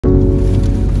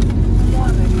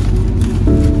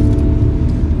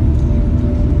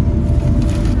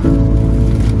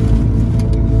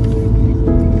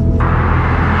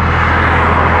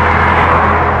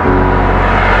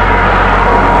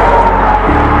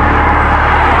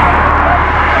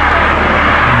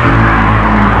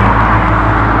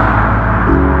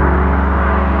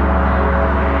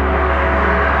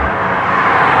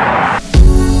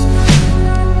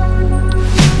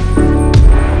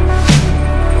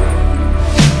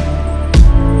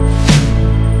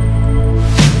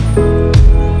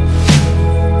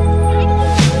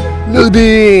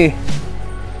Luby.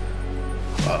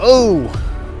 Oh.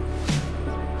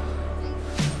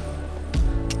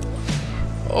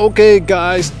 Okay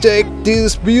guys, check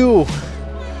this view.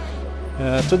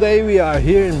 Today we are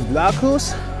here in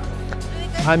Blackhus.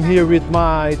 I'm here with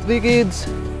my 3 kids.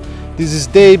 This is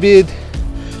David,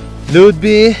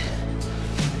 Ludby,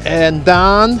 and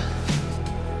Dan.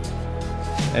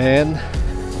 And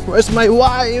where's my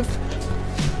wife?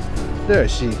 There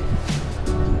she.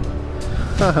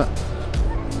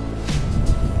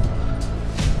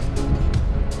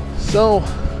 So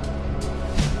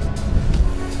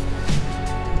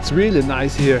it's really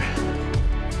nice here.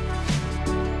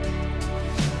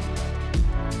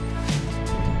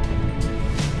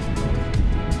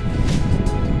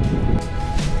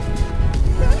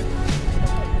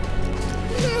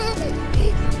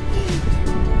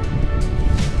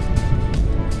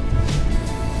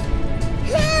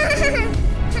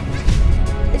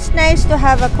 It's nice to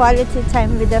have a quality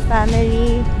time with the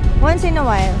family once in a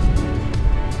while,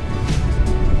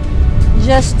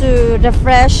 just to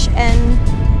refresh and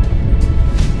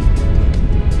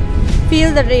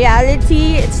feel the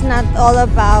reality. It's not all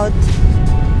about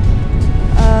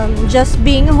just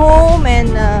being home and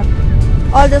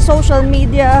all the social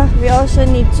media. We also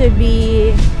need to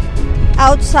be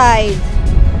outside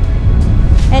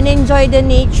and enjoy the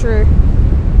nature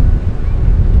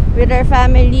with our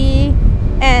family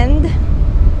and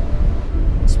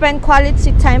spend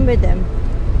quality time with them.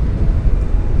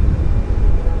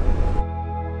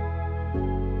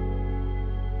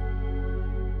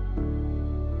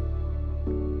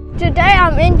 Today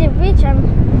I'm in the beach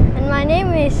and my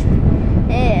name is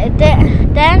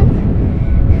Dan,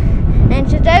 and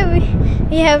today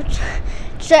we have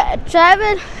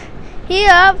traveled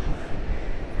here.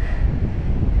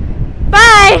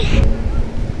 Bye!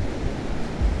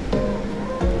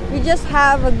 We just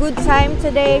have a good time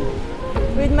today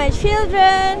with my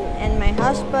children and my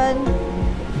husband,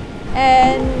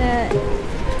 and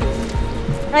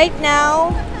right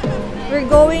now we're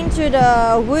going to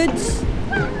the woods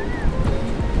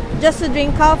just to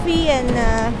drink coffee and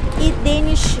eat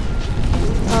Danish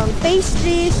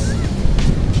pastries,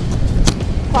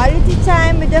 quality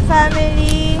time with the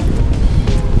family,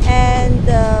 and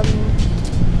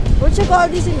what you call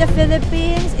this in the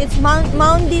Philippines? It's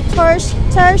Maundy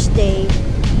Thursday,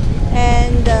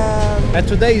 and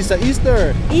today is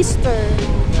Easter.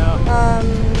 Yeah.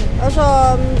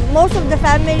 Also, most of the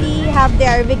family have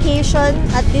their vacation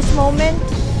at this moment.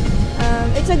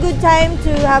 It's a good time to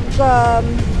have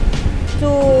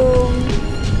to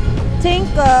think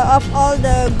of all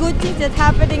the good things that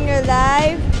happen in your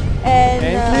life and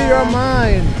clear your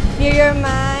mind. Clear your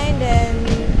mind and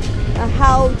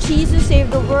how Jesus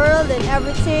saved the world and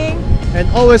everything. And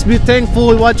always be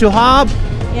thankful what you have.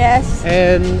 Yes.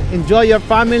 And enjoy your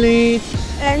family.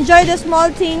 And enjoy the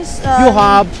small things you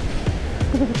have.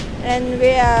 And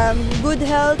good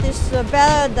health is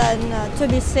better than to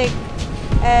be sick,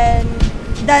 and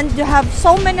than to have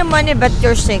so many money but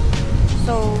you're sick.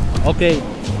 So okay.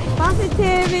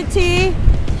 Positivity.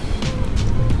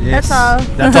 Yes. That's all.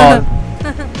 That's all.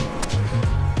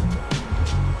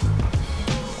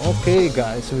 Okay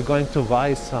guys, we're going to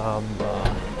buy some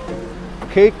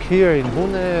cake here in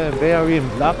Weeeell in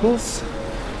Blackhus.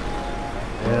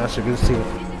 And as you can see, this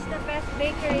is the best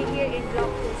bakery here in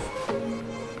Blackhus.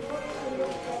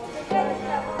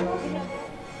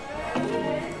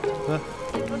 Huh?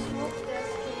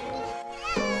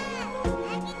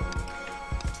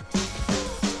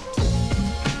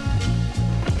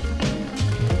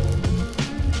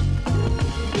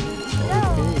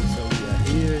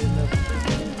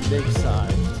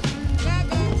 Lakeside.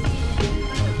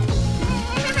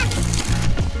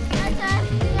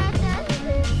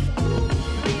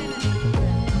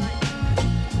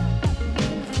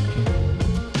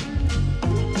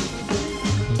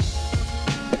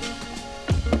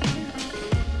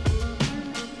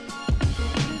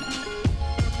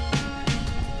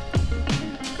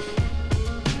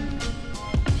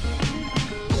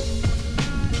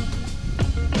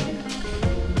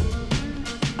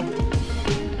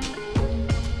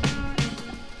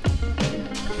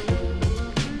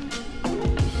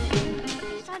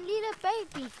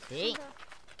 Nee.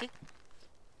 Kijk.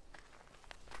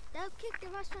 Daar, kijk, er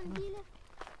was zo'n lila.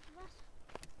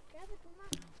 Ik heb het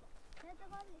gemaakt. Net er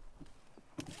was ik.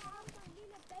 Er was zo'n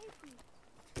lila baby.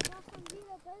 Er was zo'n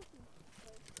lila baby.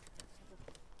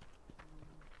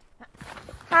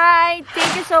 Hi,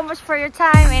 thank you so much for your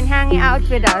time and hanging out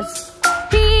with us.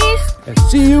 Peace! And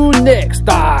see you next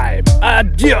time.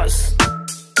 Adios!